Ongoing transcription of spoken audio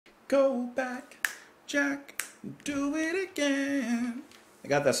Go back, Jack, do it again. I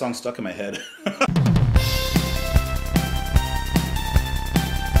got that song stuck in my head.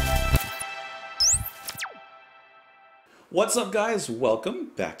 What's up, guys?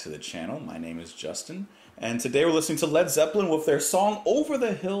 Welcome back to the channel. My name is Justin, and today we're listening to Led Zeppelin with their song Over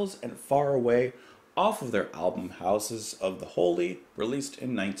the Hills and Far Away off of their album Houses of the Holy, released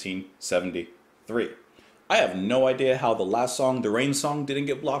in 1973. I have no idea how the last song, the Rain song, didn't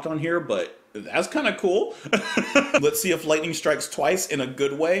get blocked on here, but that's kind of cool. Let's see if lightning strikes twice in a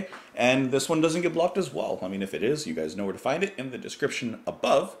good way, and this one doesn't get blocked as well. I mean, if it is, you guys know where to find it in the description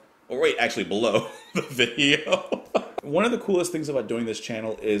above, or wait, actually below the video. One of the coolest things about doing this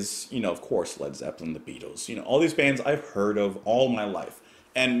channel is, of course, Led Zeppelin, the Beatles, all these bands I've heard of all my life.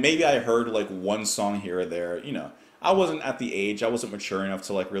 And maybe I heard like one song here or there, I wasn't at the age, I wasn't mature enough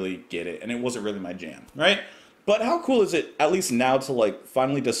to like really get it, and it wasn't really my jam, right? But how cool is it, at least now, to like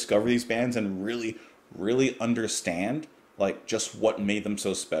finally discover these bands and really understand like just what made them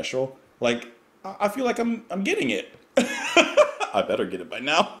so special? Like, I feel like I'm getting it. I better get it by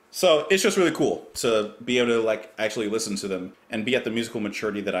now. So it's just really cool to be able to like actually listen to them and be at the musical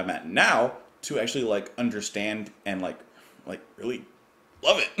maturity that I'm at now to actually like understand and like really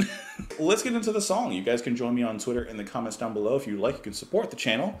love it. Let's get into the song. You guys can join me on Twitter in the comments down below. If you like, you can support the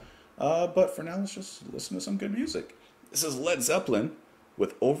channel. But for now, let's just listen to some good music. This is Led Zeppelin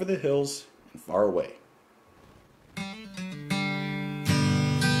with Over the Hills and Far Away.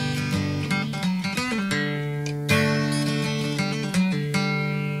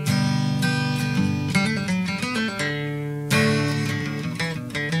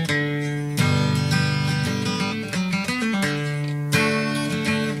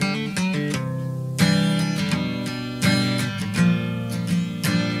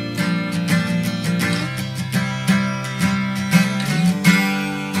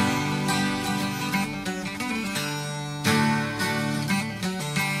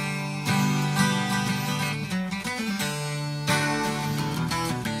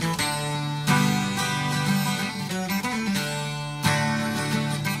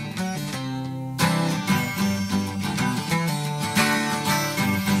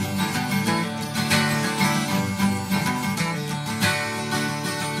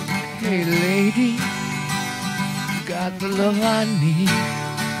 Hey lady, you got the love I need.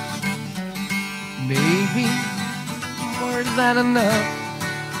 Maybe more than enough.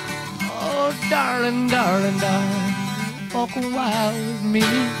 Oh darling, darling, darling, walk a while with me.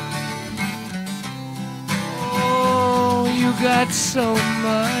 Oh, you got so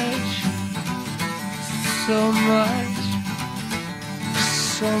much, so much,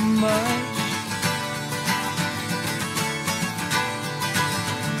 so much.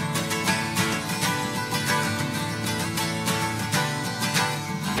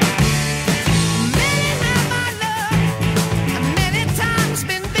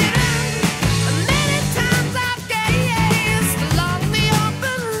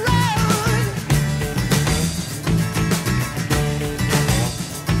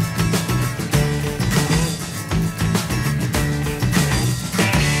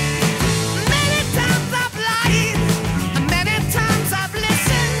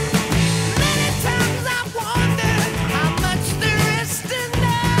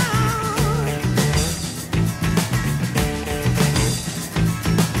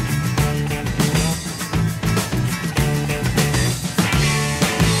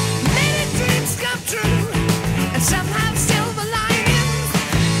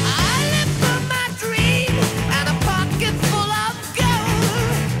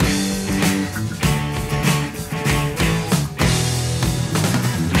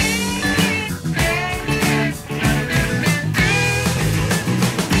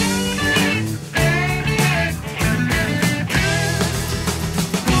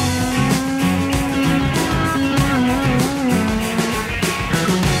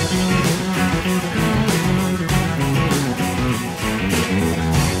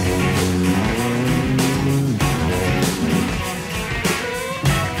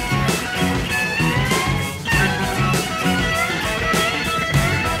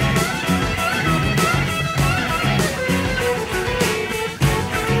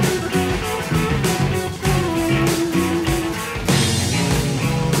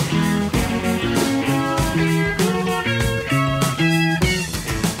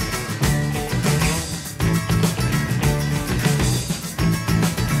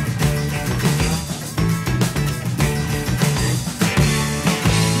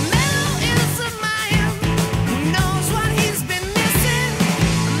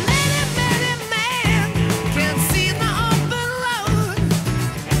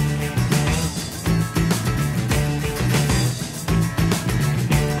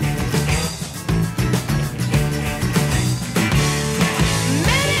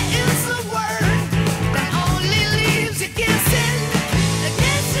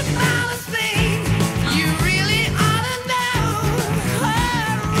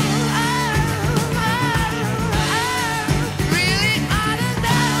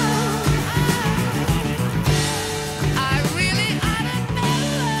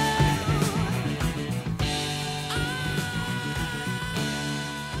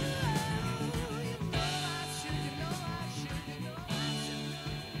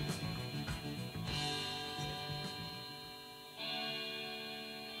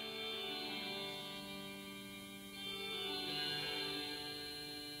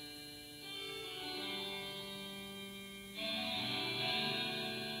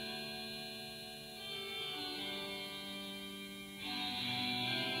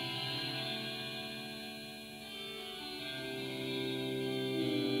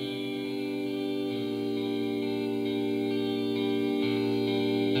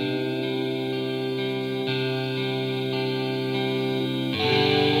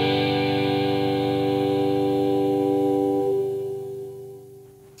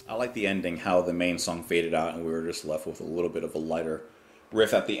 like the ending, how the main song faded out and we were just left with a little bit of a lighter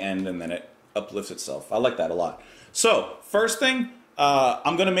riff at the end, and then it uplifts itself. I like that a lot. So, first thing,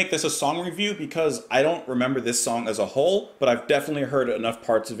 I'm going to make this a song review because I don't remember this song as a whole, but I've definitely heard enough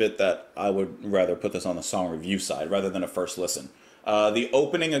parts of it that I would rather put this on the song review side rather than a first listen. The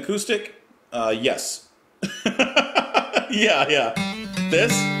opening acoustic, yes. Yeah.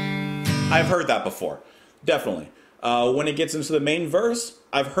 This, I've heard that before. Definitely. When it gets into the main verse,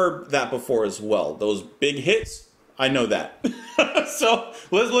 I've heard that before as well. Those big hits, I know that. So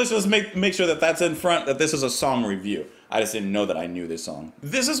let's just make sure that that's in front, that this is a song review. I just didn't know that I knew this song.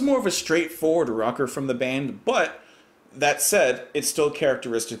 This is more of a straightforward rocker from the band, but that said, it's still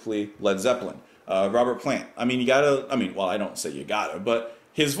characteristically Led Zeppelin. Robert Plant. I mean, well, I don't say you gotta, but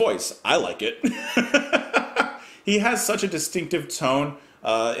his voice, I like it. He has such a distinctive tone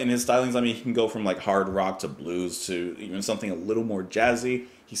in his stylings. I mean, he can go from like hard rock to blues to even something a little more jazzy.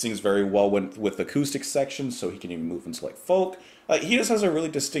 He sings very well with acoustic sections, so he can even move into like folk. He just has a really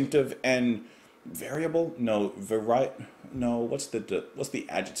distinctive and variable. What's the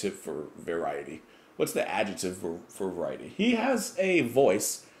adjective for variety? What's the adjective for variety? He has a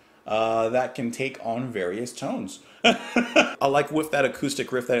voice that can take on various tones. I like with that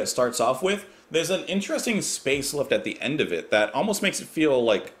acoustic riff that it starts off with, there's an interesting space left at the end of it that almost makes it feel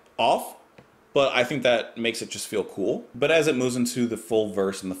like off, but I think that makes it just feel cool. But as it moves into the full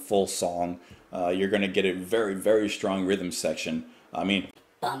verse and the full song, you're going to get a very, very strong rhythm section. I mean,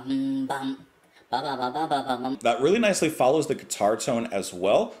 that really nicely follows the guitar tone as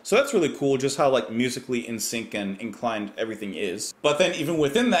well. So that's really cool, just how like musically in sync and inclined everything is. But then even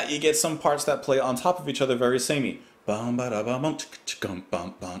within that, you get some parts that play on top of each other very samey. Like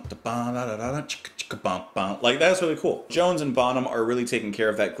that's really cool. Jones and Bonham are really taking care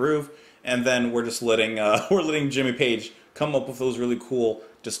of that groove, and then we're just letting Jimmy Page come up with those really cool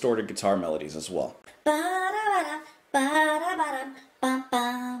distorted guitar melodies as well.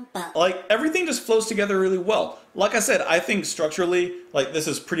 Like everything just flows together really well. Like I said, I think structurally, like this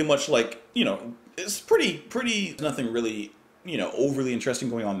is pretty much like, it's pretty nothing really, overly interesting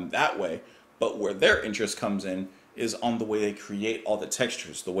going on that way. But where their interest comes in is on the way they create all the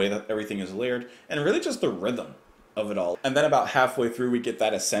textures, the way that everything is layered, and really just the rhythm of it all. And then about halfway through, we get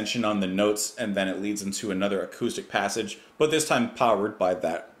that ascension on the notes, and then it leads into another acoustic passage, but this time powered by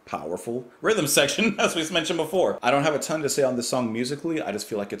that powerful rhythm section, as we mentioned before. I don't have a ton to say on this song musically. I just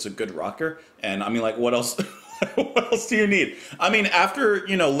feel like it's a good rocker, and I mean, like, what else? What else do you need? I mean, after,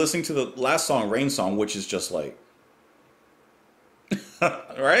 listening to the last song, Rain Song, which is just like,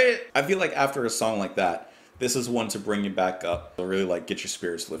 right? I feel like after a song like that, this is one to bring you back up, to really like get your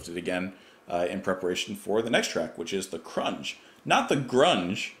spirits lifted again in preparation for the next track, which is the crunge. Not the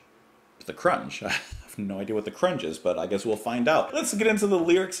grunge, but the crunge. I have no idea what the crunge is, but I guess we'll find out. Let's get into the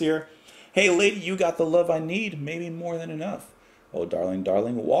lyrics here. Hey lady, you got the love I need, maybe more than enough. Oh darling,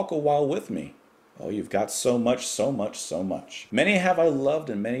 darling, walk a while with me. Oh, you've got so much, so much, so much. Many have I loved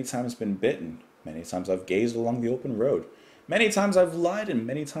and many times been bitten. Many times I've gazed along the open road. Many times I've lied and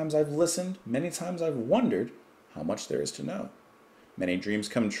many times I've listened. Many times I've wondered how much there is to know. Many dreams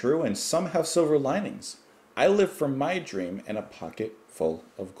come true and some have silver linings. I live for my dream and a pocket full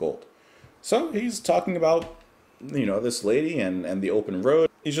of gold. So he's talking about, this lady and the open road.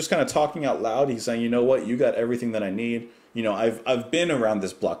 He's just kind of talking out loud. He's saying, you know what, you got everything that I need. I've been around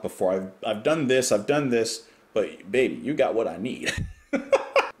this block before. I've done this, but baby, you got what I need.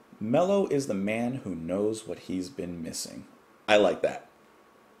 Mellow is the man who knows what he's been missing. I like that.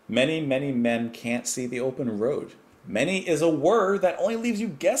 Many, many men can't see the open road. Many is a word that only leaves you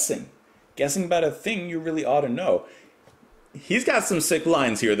guessing. Guessing about a thing you really ought to know. He's got some sick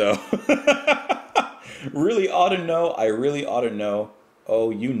lines here, though. Really ought to know, I really ought to know. Oh,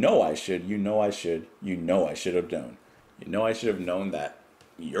 you know I should, you know I should, you know I should have known. You know I should have known that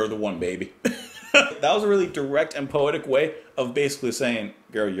you're the one, baby. That was a really direct and poetic way of basically saying,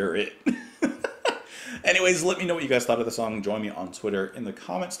 girl, you're it. Anyways, let me know what you guys thought of the song. Join me on Twitter in the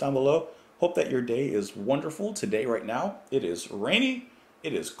comments down below. Hope that your day is wonderful. Today, right now, it is rainy.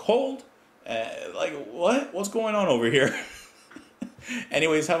 It is cold. Like, what? What's going on over here?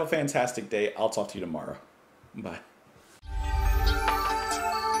 Anyways, have a fantastic day. I'll talk to you tomorrow. Bye.